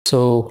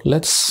So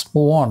let's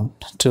move on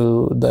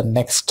to the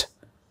next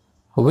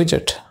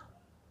widget,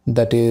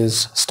 that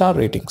is star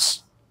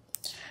ratings.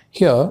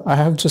 Here I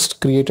have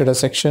just created a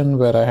section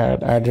where I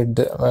have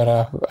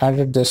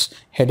added this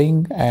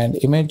heading and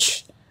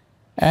image,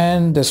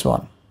 and this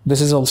one.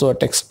 This is also a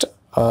text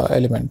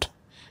element,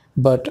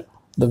 but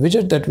the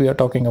widget that we are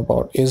talking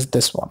about is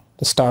this one,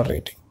 the star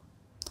rating.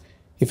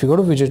 If you go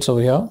to widgets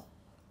over here,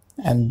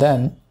 and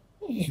then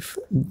if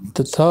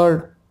the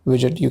third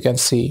widget you can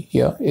see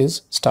here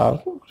is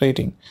star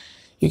rating,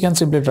 you can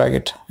simply drag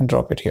it and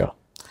drop it here.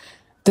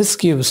 This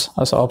gives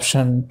us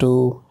option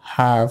to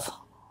have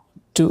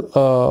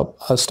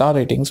star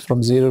ratings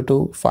from 0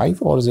 to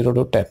 5 or 0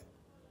 to 10,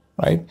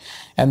 right?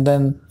 And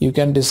then you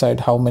can decide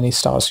how many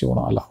stars you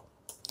want to allow.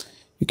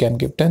 You can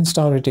give 10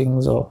 star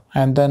ratings,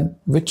 and then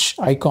which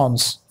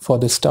icons for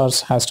the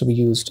stars has to be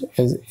used.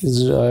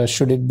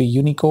 Should it be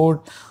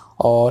Unicode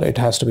or it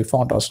has to be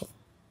font also?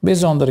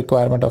 Based on the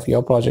requirement of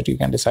your project, you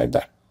can decide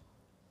that.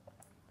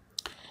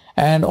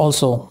 And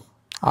also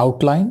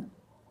outline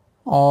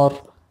or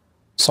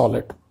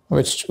solid,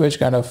 which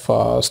kind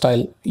of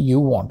style you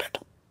want it,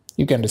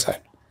 you can decide.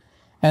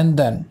 And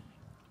then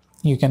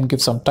you can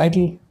give some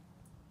title,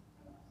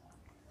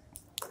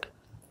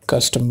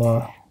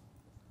 customer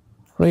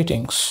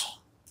ratings,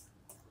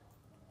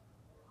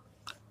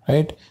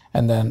 right?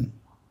 And then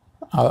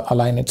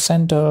align it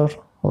center,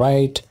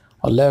 right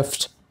or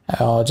left,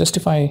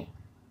 justify.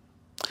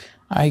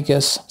 I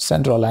guess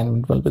center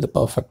alignment will be the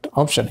perfect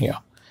option here.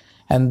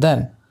 And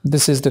then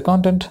this is the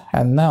content,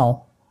 and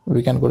now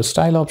we can go to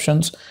style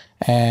options,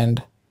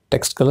 and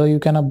text color you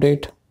can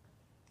update,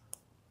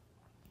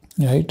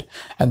 right?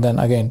 And then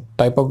again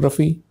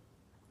typography,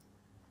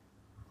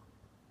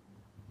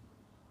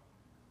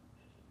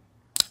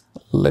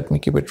 let me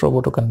keep it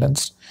roboto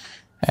condensed,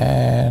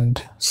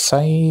 and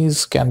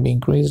size can be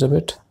increased a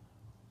bit,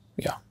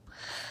 yeah.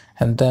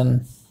 And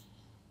then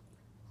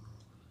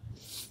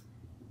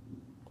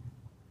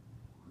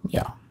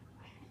yeah,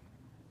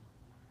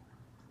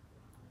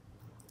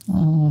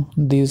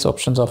 these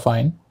options are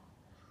fine.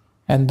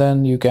 And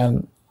then you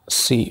can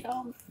see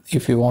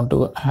if you want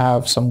to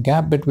have some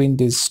gap between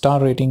these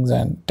star ratings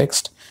and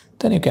text,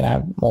 then you can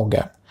add more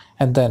gap.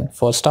 And then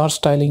for star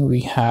styling,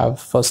 we have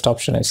first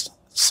option is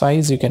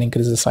size. You can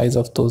increase the size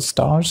of those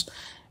stars,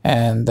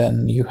 and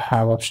then you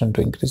have option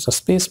to increase the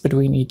space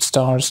between each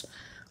stars.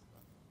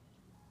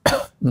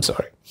 I'm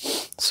sorry.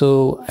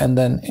 So, and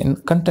then in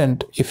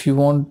content, if you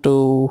want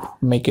to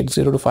make it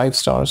 0 to 5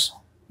 stars,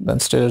 then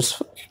still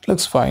it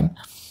looks fine.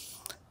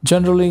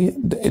 Generally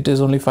it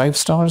is only 5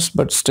 stars,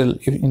 but still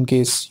in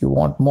case you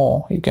want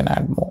more, you can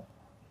add more,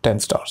 10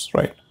 stars,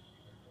 right?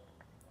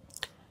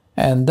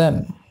 And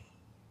then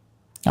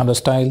under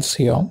styles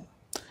here,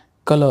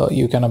 color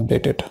you can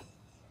update it.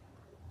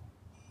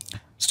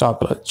 Star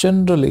color,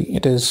 generally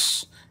it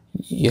is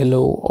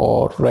yellow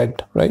or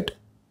red, right?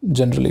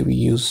 Generally we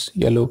use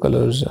yellow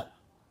colors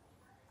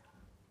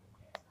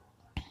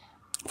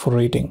for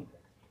rating.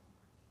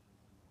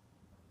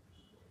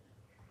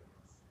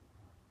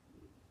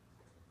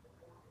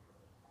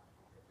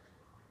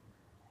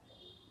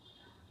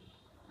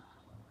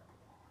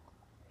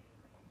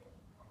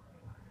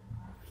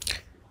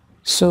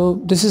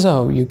 So this is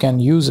how you can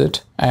use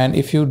it, and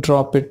if you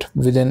drop it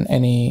within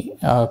any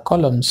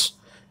columns,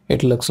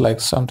 it looks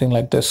like something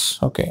like this.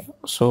 Okay,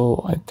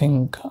 so I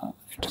think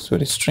it is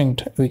very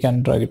strict. We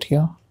can drag it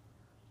here.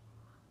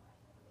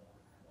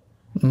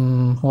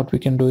 What we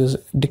can do is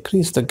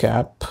decrease the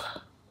gap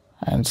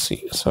and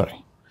see.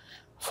 Sorry,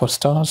 for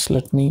stars,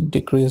 let me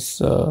decrease.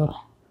 Let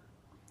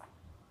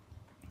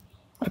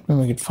me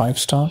make it 5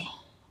 star.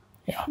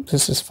 Yeah,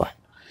 this is fine.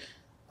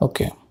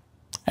 Okay.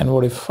 And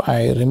what if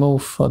I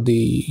remove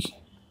the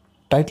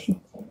title?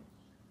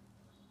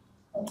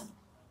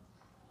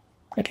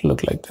 It'll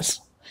look like this.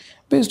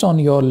 Based on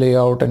your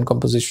layout and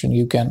composition,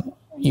 you can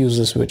use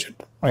this widget,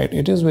 right?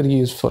 It is very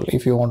useful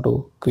if you want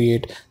to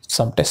create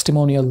some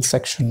testimonial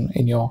section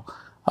in your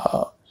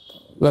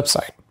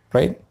website,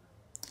 right?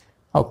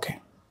 Okay.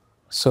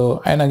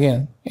 So, and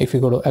again, if you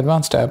go to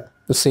advanced tab,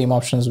 the same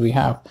options we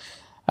have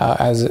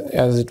as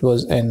it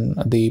was in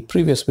the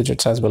previous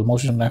widgets as well: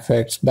 motion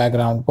effects,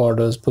 background,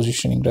 borders,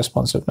 positioning,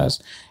 responsiveness,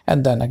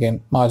 and then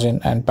again margin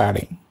and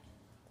padding.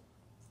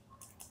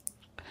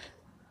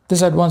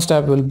 This advanced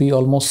tab will be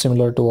almost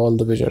similar to all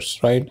the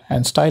widgets, right?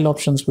 And style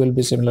options will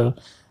be similar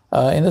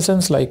in the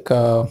sense like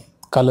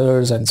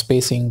colors and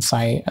spacing,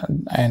 size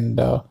and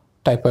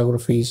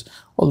typographies,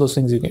 all those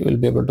things you will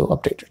be able to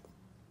update it.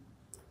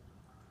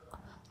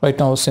 Right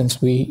now,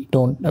 since we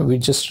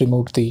just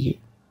removed the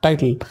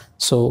title,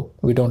 so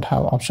we don't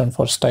have option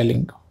for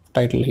styling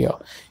title here.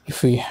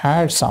 If we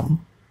had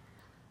some,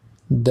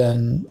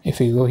 then if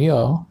we go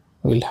here,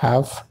 we'll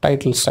have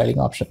title styling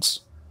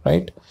options,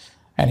 right?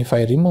 And if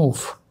I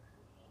remove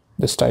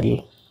this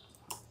title,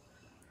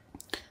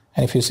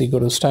 and if you see go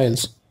to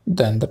styles,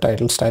 then the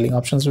title styling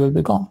options will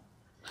be gone,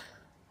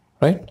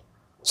 right?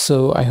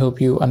 So I hope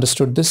you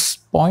understood this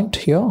point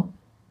here.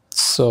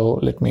 So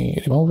let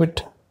me remove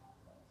it,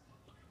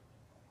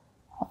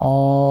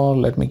 or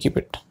let me keep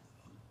it.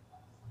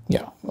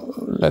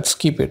 let's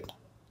keep it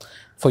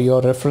for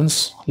your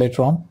reference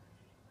later on.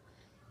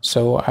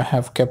 So I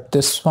have kept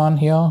this one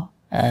here,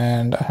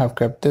 and I have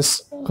kept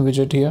this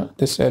widget here,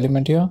 this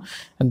element here,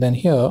 and then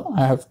here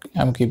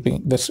I'm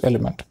keeping this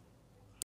element.